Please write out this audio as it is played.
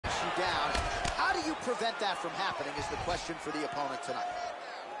down. How do you prevent that from happening is the question for the opponent tonight.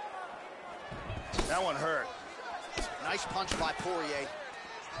 That one hurt. Nice punch by Poirier.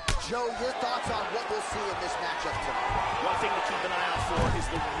 Joe, your thoughts on what we'll see in this matchup tonight? One thing to keep an eye out for is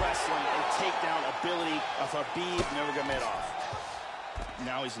the wrestling and takedown ability of Khabib Nurmagomedov.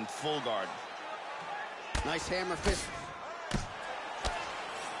 Now he's in full guard. Nice hammer fist.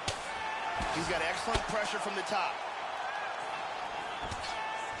 He's got excellent pressure from the top.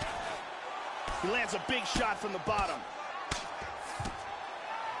 He lands a big shot from the bottom.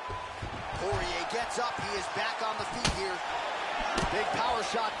 Poirier gets up. He is back on the feet here. Big power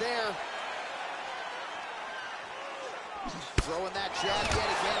shot there. Throwing that jab yet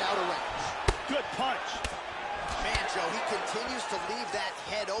again out of range. Good punch. Man, Joe, he continues to leave that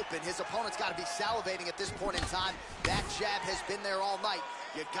head open. His opponent's got to be salivating at this point in time. That jab has been there all night.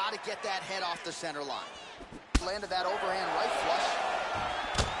 You got to get that head off the center line. Landed that overhand right flush.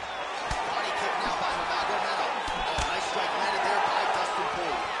 Body kick now by Nurmagomedov. Oh, nice strike landed there by Dustin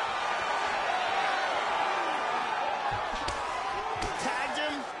Poirier. Tagged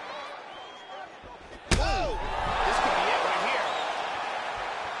him. Oh, this could be it right here.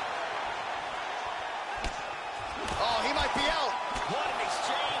 Oh, he might be out. What an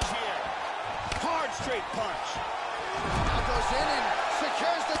exchange here. Hard straight punch. Now goes in and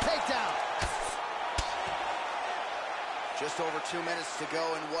secures the takedown. Just over 2 minutes to go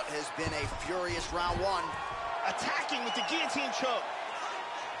in what has been a furious round one. Attacking with the guillotine choke.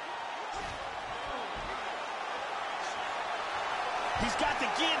 He's got the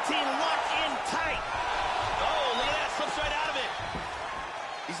guillotine locked in tight. Oh, look at that, slips right out of it.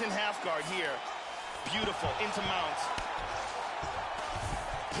 He's in half guard here. Beautiful, into mounts.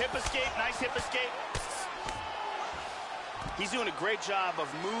 Hip escape, nice hip escape. He's doing a great job of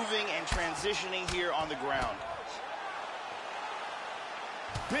moving and transitioning here on the ground.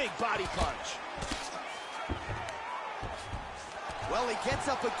 Big body punch. Well, he gets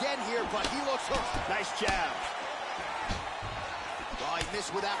up again here, but he looks hooked. Nice jab. Oh, he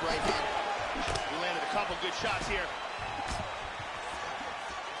missed with that right hand. He landed a couple good shots here.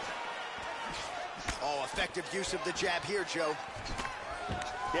 Oh, effective use of the jab here, Joe.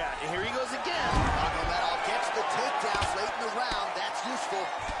 Yeah, and here he goes again. Nurmagomedov gets the takedown late in the round. That's useful.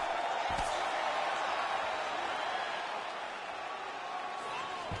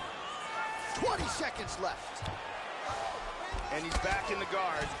 Seconds left. And he's back in the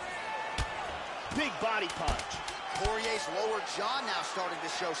guard. Big body punch. Poirier's lower jaw now starting to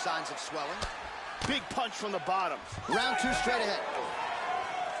show signs of swelling. Big punch from the bottom. Round two straight ahead.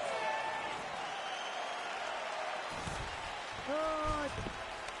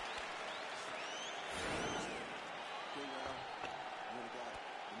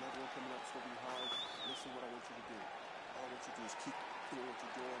 Listen what I want you to do. All I want you to do is keep doing what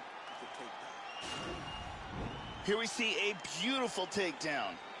you're doing. You can take that. Here we see a beautiful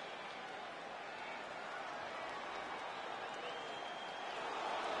takedown.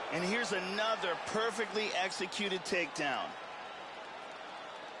 And here's another perfectly executed takedown.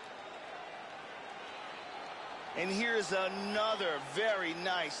 And here's another very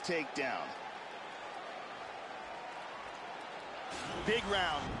nice takedown. Big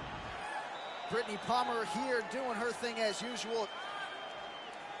round. Brittany Palmer here doing her thing as usual.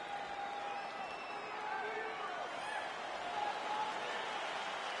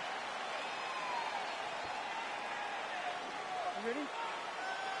 You ready?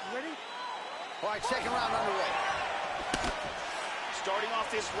 You ready? All right, second round underway. Starting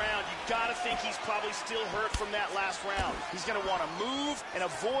off this round, you gotta think he's probably still hurt from that last round. He's gonna wanna move and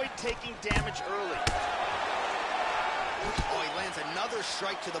avoid taking damage early. Oh, he lands another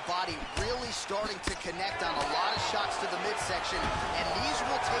strike to the body, really starting to connect on a lot of shots to the midsection, and these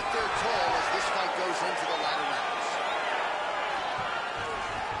will take their toll as this fight goes into the latter rounds.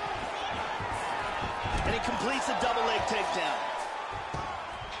 And he completes a double leg takedown.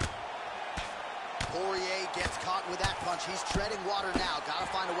 Poirier gets caught with that punch. He's treading water now. Got to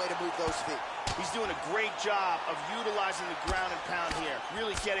find a way to move those feet. He's doing a great job of utilizing the ground and pound here,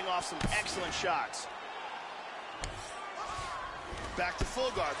 really getting off some excellent shots. Back to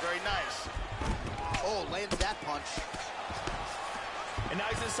full guard, very nice. Oh, landed that punch. And now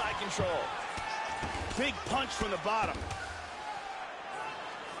he's in side control. Big punch from the bottom.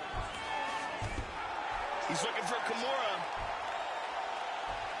 He's looking for Kimura.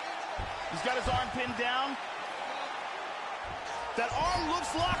 He's got his arm pinned down. That arm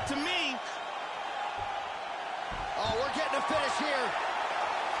looks locked to me. Oh, we're getting a finish here.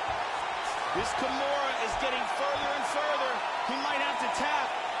 This Kimura is getting further and further. He might have to tap.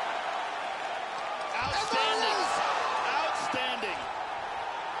 Outstanding. Outstanding.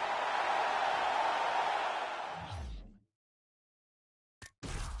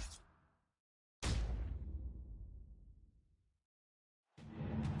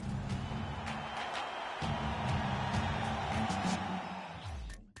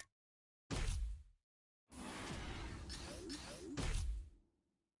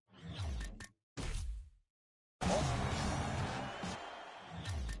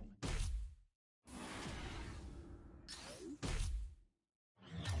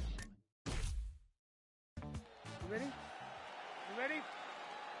 ready? You ready?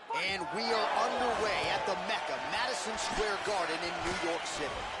 And we are underway at the Mecca, Madison Square Garden in New York City.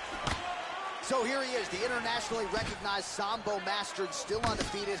 So here he is, the internationally recognized Sambo master, still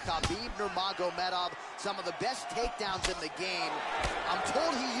undefeated, Khabib Nurmagomedov. Some of the best takedowns in the game. I'm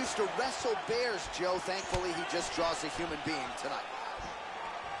told he used to wrestle bears, Joe. Thankfully, he just draws a human being tonight.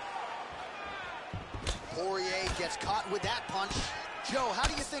 Poirier gets caught with that punch. Joe, how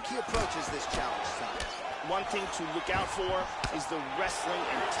do you think he approaches this challenge tonight? One thing to look out for is the wrestling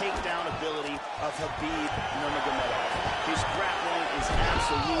and takedown ability of Khabib Nurmagomedov. His grappling is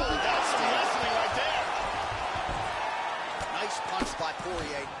absolutely outstanding. Wrestling right there. Nice punch by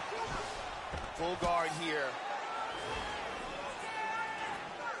Poirier. Full guard here.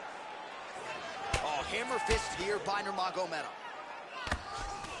 Oh, hammer fist here by Nurmagomedov.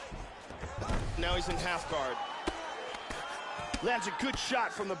 Now he's in half guard. Lands a good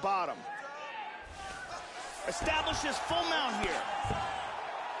shot from the bottom. Establishes full mount here.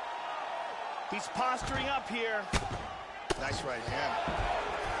 He's posturing up here. Nice right hand.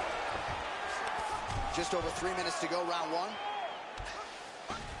 Just over 3 minutes to go, round one.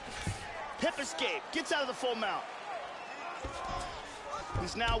 Hip escape, gets out of the full mount.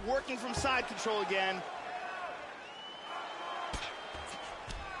 He's now working from side control again.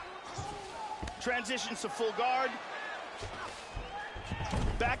 Transitions to full guard.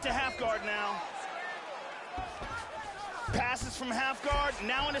 Back to half guard now. Passes from half guard,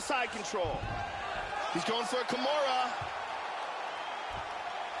 now into side control. He's going for a Kimura.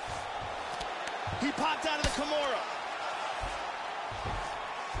 He popped out of the Kimura.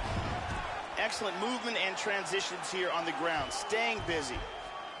 Excellent movement and transitions here on the ground, staying busy.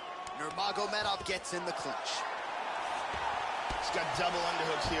 Nurmagomedov gets in the clinch. He's got double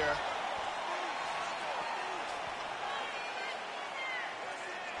underhooks here.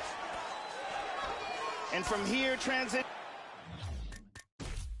 And from here, transit.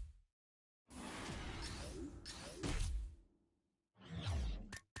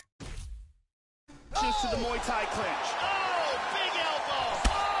 To the Muay Thai clinch. Oh, big elbow.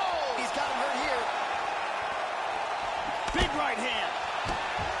 Oh, he's got him hurt here. Big right hand.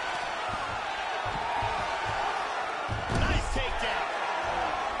 Nice takedown.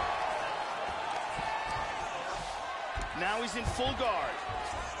 Now he's in full guard.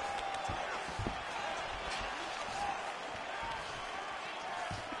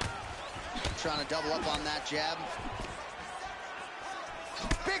 Trying to double up on that jab.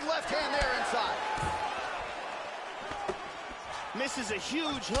 Big left hand there inside. Misses a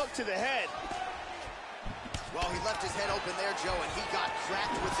huge hook to the head. Well, he left his head open there, Joe, and he got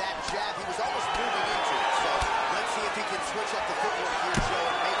cracked with that jab. He was almost moving into it. So let's see if he can switch up the footwork here, Joe,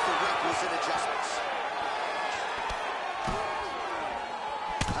 and make the requisite adjustments.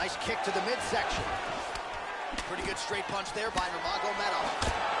 Nice kick to the midsection. Pretty good straight punch there by Nurmagomedov.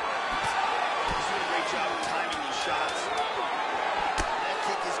 He's doing a great job of timing these shots. That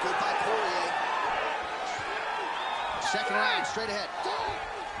kick is good by Poirier. Second round, straight ahead.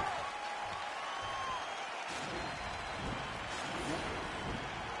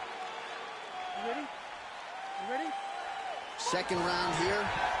 You ready? You ready? Second round here.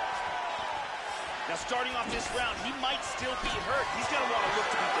 Now starting off this round, he might still be hurt. He's going to want to look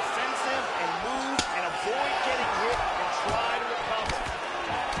to be defensive and move and avoid getting hit and try to recover.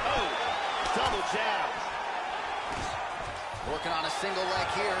 Oh, double jab. Working on a single leg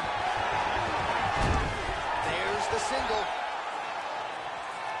here. There's the single.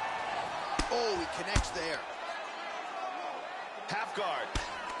 Oh, he connects there. Half guard.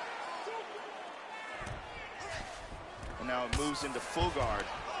 And now it moves into full guard.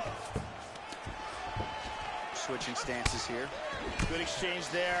 Switching stances here. Good exchange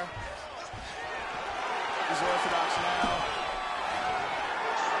there. He's orthodox now.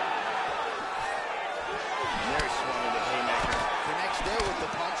 There he swung into haymaker. Connects there with the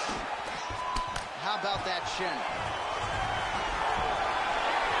punch. How about that shin?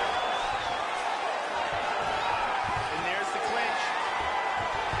 And there's the clinch.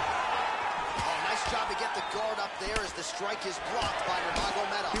 Oh, nice job to get the guard up there as the strike is blocked by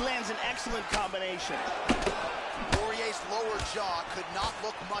Nurmagomedov. He lands an excellent combination. Poirier's lower jaw could not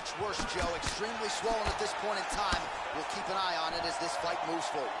look much worse, Joe. Extremely swollen at this point in time. We'll keep an eye on it as this fight moves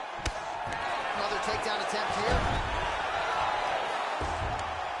forward. Another takedown attempt here.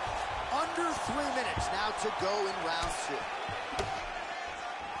 Under 3 minutes now to go in round two.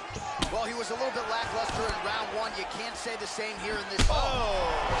 Well, he was a little bit lackluster in round one. You can't say the same here in this. Oh,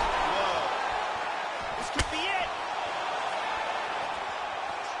 whoa. This could be it.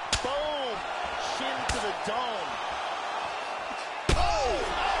 Boom. Shin to the dome. Oh!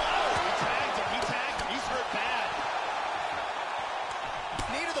 He tagged him. He tagged him. He's hurt bad.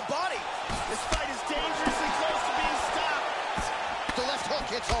 This fight is dangerously close to being stopped. The left hook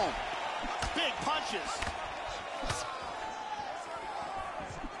hits home. Big punches.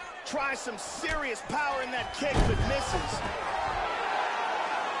 Tries some serious power in that kick, but misses.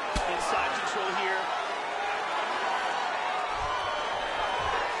 Inside control here.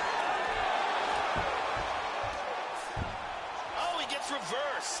 Oh, he gets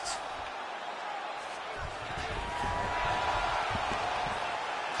reversed.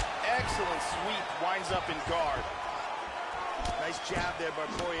 Excellent sweep, winds up in guard. Nice jab there by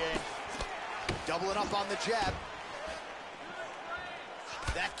Poirier. Doubling up on the jab.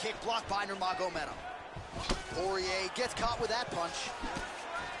 That kick blocked by Nurmagomedov. Poirier gets caught with that punch.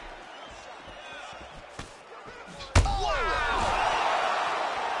 Wow!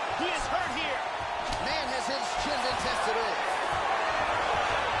 He is hurt here. Man has his chin been tested early.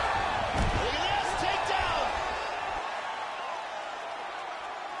 Look at this, takedown.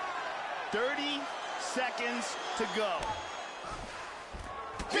 30 seconds to go.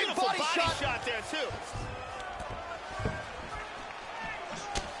 Beautiful body shot there, too.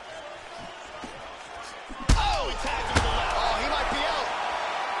 Oh, he tagged him to the left. Oh, he might be out.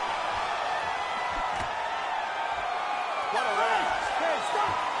 What a round. Hey,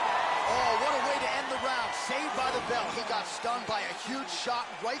 stop! Oh, what a way to end the round. Saved by the bell. He got stunned by a huge shot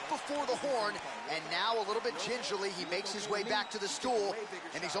right before the horn, and now a little bit gingerly, he makes his way back to the stool,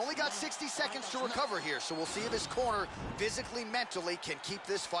 and he's only got 60 seconds to recover here, so we'll see if his corner, physically, mentally, can keep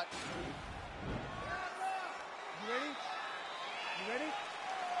this fight. You ready? You ready?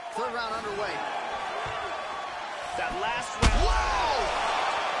 Third round underway. That last round. Whoa!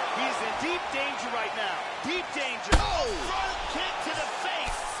 He's in deep danger right now. Deep danger. Oh! Front kick to the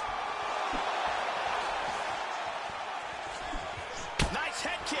face. Nice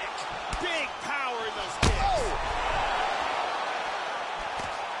head kick. Big power in those kicks. Oh!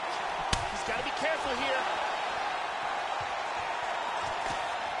 He's got to be careful here.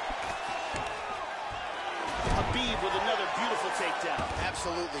 Khabib with another beautiful takedown.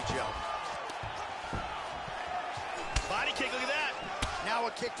 Absolutely, Joe. Body kick, look at that. Now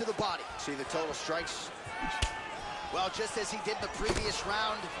a kick to the body. See the total strikes? Well, just as he did in the previous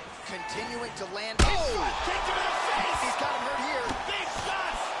round, continuing to land. Oh! Kicked him in the face. He's got him hurt here. Big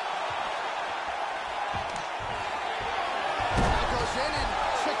shots. Now goes in and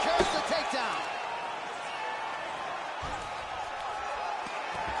secures the takedown.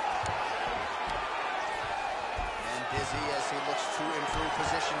 And busy as he looks to improve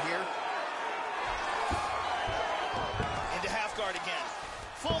position here. Into half guard again.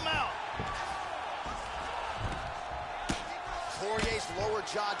 Full mount. Poirier's lower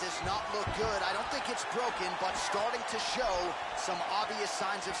jaw does not look good. I don't think it's broken, but starting to show some obvious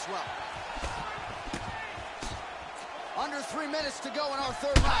signs of swelling. Under 3 minutes to go in our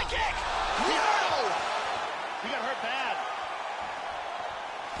third round. High kick! No! He got hurt bad.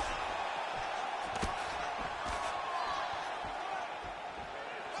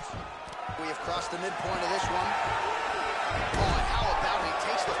 We have crossed the midpoint of this one. Oh, and how about he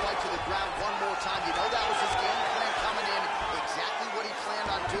takes the fight to the ground one more time. You know that was his game plan coming in. Exactly what he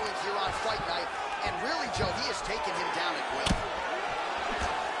planned on doing here on fight night. And really, Joe, he has taken him down at will.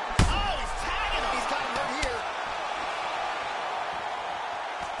 Oh, he's tagging him. He's got him hurt here.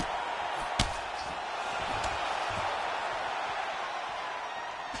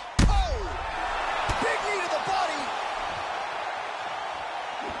 Oh! Big knee to the body.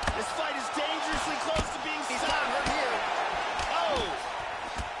 This fight is dangerously close to being He's got stopped. him hurt here. Oh!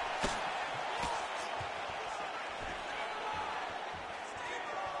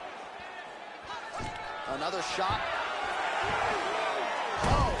 Another shot.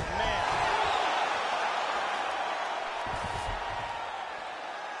 Oh, man.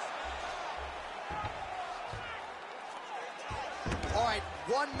 All right,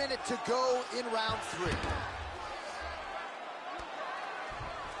 1 minute to go in round 3.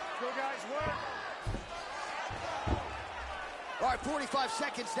 Go, guys, work. All right, 45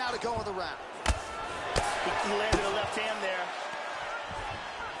 seconds now to go in the round. He landed a left hand there.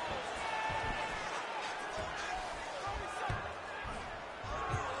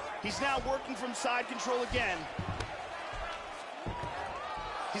 He's now working from side control again.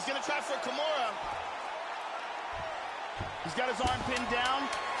 He's going to try for a Kimura. He's got his arm pinned down.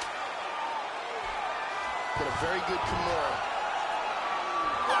 But a very good Kimura.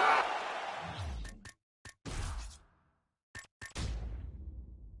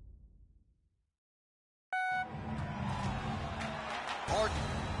 Hard.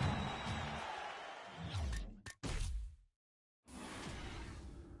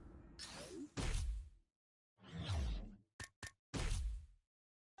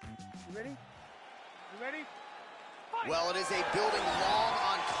 You ready? You ready? Well, it is a building long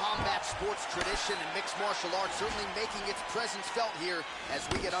on combat sports tradition, and mixed martial arts certainly making its presence felt here as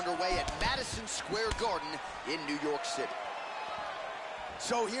we get underway at Madison Square Garden in New York City.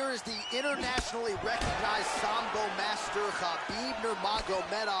 So here is the internationally recognized Sambo master Khabib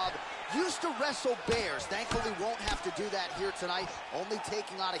Nurmagomedov. Used to wrestle bears, thankfully won't have to do that here tonight, only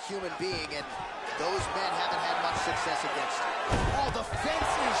taking on a human being, and those men haven't had much success against him. Oh, the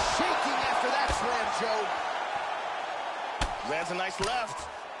fence is shaking after that slam, Joe. Lands a nice left.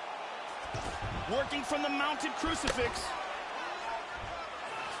 Working from the mounted crucifix.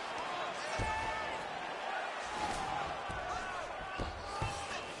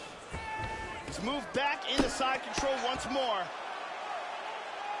 He's moved back into side control once more.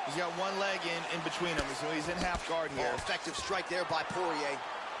 He's got one leg in between them, so he's in half guard here. Oh, effective strike there by Porier.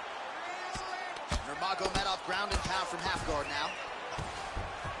 Nurmagomedov ground and pound from half guard now.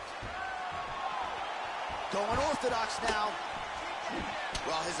 Going orthodox now.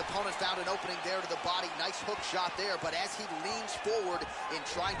 Well, his opponent found an opening there to the body. Nice hook shot there, but as he leans forward in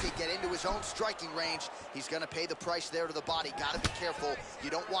trying to get into his own striking range, he's going to pay the price there to the body. Got to be careful.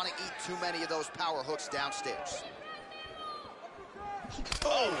 You don't want to eat too many of those power hooks downstairs.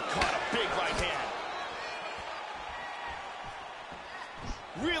 Oh, caught a big right hand.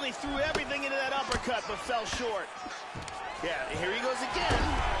 Really threw everything into that uppercut, but fell short. Yeah, here he goes again.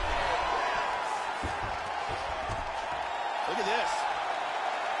 Look at this.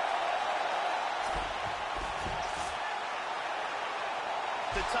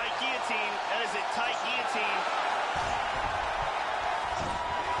 The tight guillotine. That is a tight guillotine.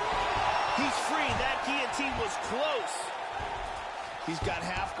 He's free. That guillotine was close. He's got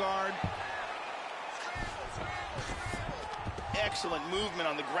half guard. Excellent movement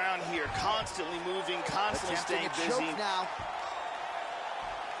on the ground here. Constantly moving, constantly staying busy. Now.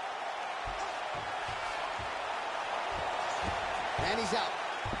 And he's out.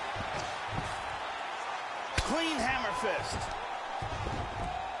 Clean hammer fist.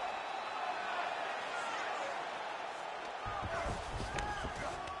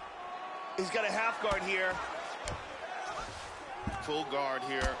 He's got a half guard here. Full guard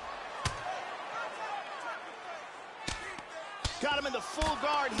here. Got him in the full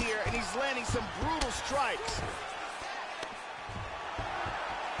guard here, and he's landing some brutal strikes.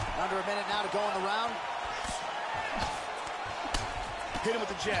 Under a minute now to go in the round. Hit him with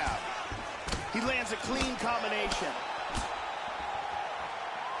the jab. He lands a clean combination.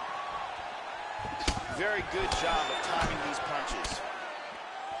 Very good job of timing these punches.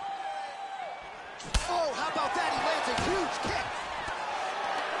 Oh, how about that? He lands a huge kick.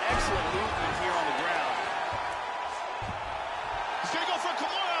 Excellent movement here on the ground. He's going to go for a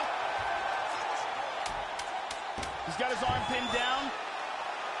Kimura. He's got his arm pinned down.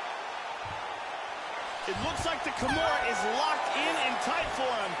 It looks like the Kimura is locked in and tight for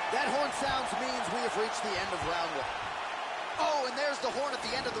him. That horn sounds means we have reached the end of round one. Oh, and there's the horn at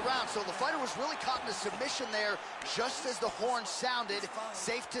the end of the round. So the fighter was really caught in a submission there just as the horn sounded.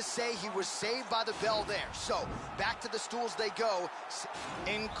 Safe to say he was saved by the bell there. So back to the stools they go.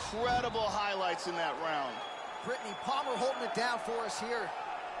 Incredible highlights in that round. Brittany Palmer holding it down for us here.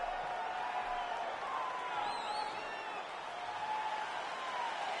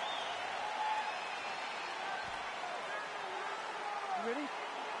 You ready?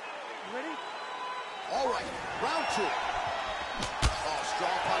 You ready? All right, round two. Oh,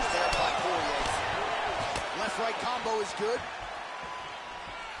 strong punch there by Porier. Left-right combo is good.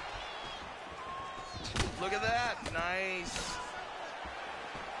 Look at that. Nice.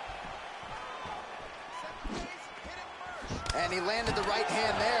 And he landed the right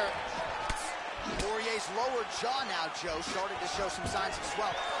hand there. Porier's lower jaw now, Joe, starting to show some signs of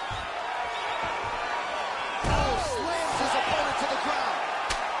swelling. Oh, slams his opponent to the ground.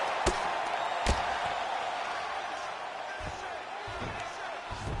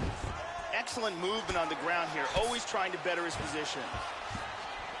 Excellent movement on the ground here, always trying to better his position.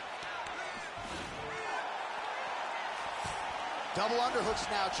 Double underhooks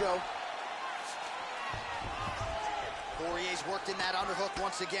now, Joe. Porier's worked in that underhook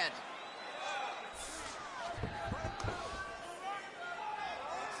once again.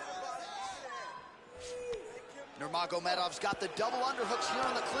 Nurmagomedov's got the double underhooks here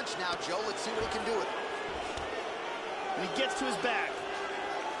on the clinch now, Joe. Let's see what he can do with it. And he gets to his back.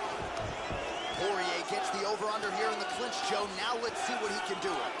 Porier gets the over-under here in the clinch, Joe. Now let's see what he can do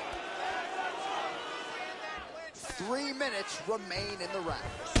with it. 3 minutes remain in the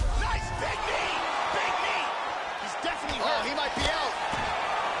round. Nice big knee! Big knee! He's definitely hurt. Oh, he might be out.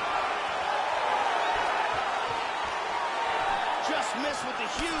 Just missed with the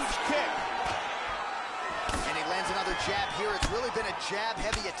huge kick. And he lands another jab here. It's really been a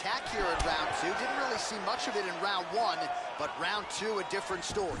jab-heavy attack here in round 2. Didn't really see much of it in round 1, but round 2, a different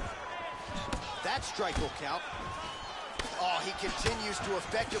story. That strike will count. Oh, he continues to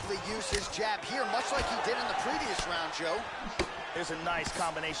effectively use his jab here, much like he did in the previous round, Joe. Here's a nice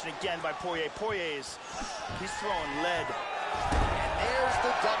combination again by Poirier. Poirier's, he's throwing lead. And there's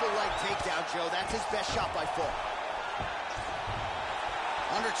the double leg takedown, Joe. That's his best shot by far.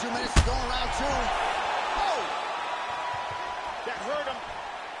 Under 2 minutes to go in round 2. Oh! That hurt him.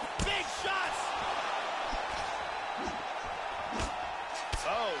 Big shots!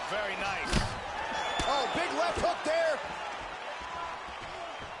 Oh, very nice. Oh, big left hook there.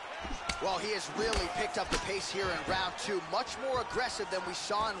 Well, he has really picked up the pace here in round 2. Much more aggressive than we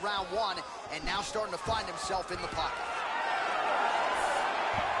saw in round 1, and now starting to find himself in the pocket.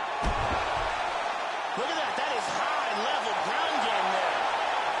 Look at that. That is high-level ground game there.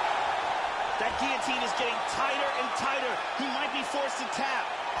 That guillotine is getting tighter and tighter. He might be forced to tap.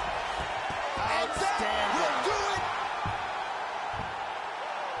 And that will do it.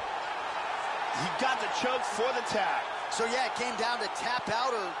 He got the choke for the tap. So, yeah, it came down to tap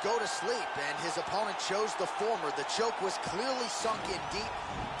out or go to sleep, and his opponent chose the former. The choke was clearly sunk in deep.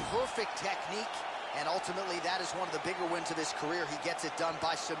 Perfect technique, and ultimately that is one of the bigger wins of his career. He gets it done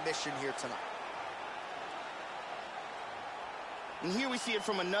by submission here tonight. And here we see it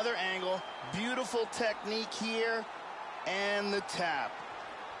from another angle. Beautiful technique here, and the tap.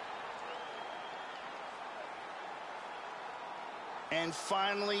 And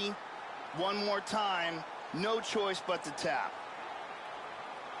finally, one more time, no choice but to tap.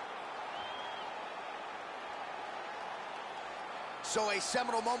 So a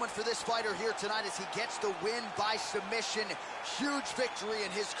seminal moment for this fighter here tonight as he gets the win by submission. Huge victory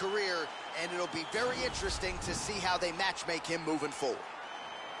in his career, and it'll be very interesting to see how they match-make him moving forward.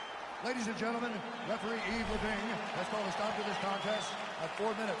 Ladies and gentlemen, referee Yves Levine has called a stop to this contest at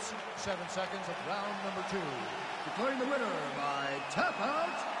 4 minutes, 7 seconds of round number 2. Declaring the winner by tap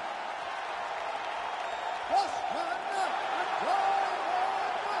out,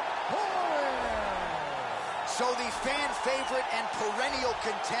 So the fan favorite and perennial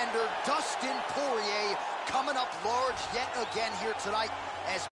contender, Dustin Poirier, coming up large yet again here tonight.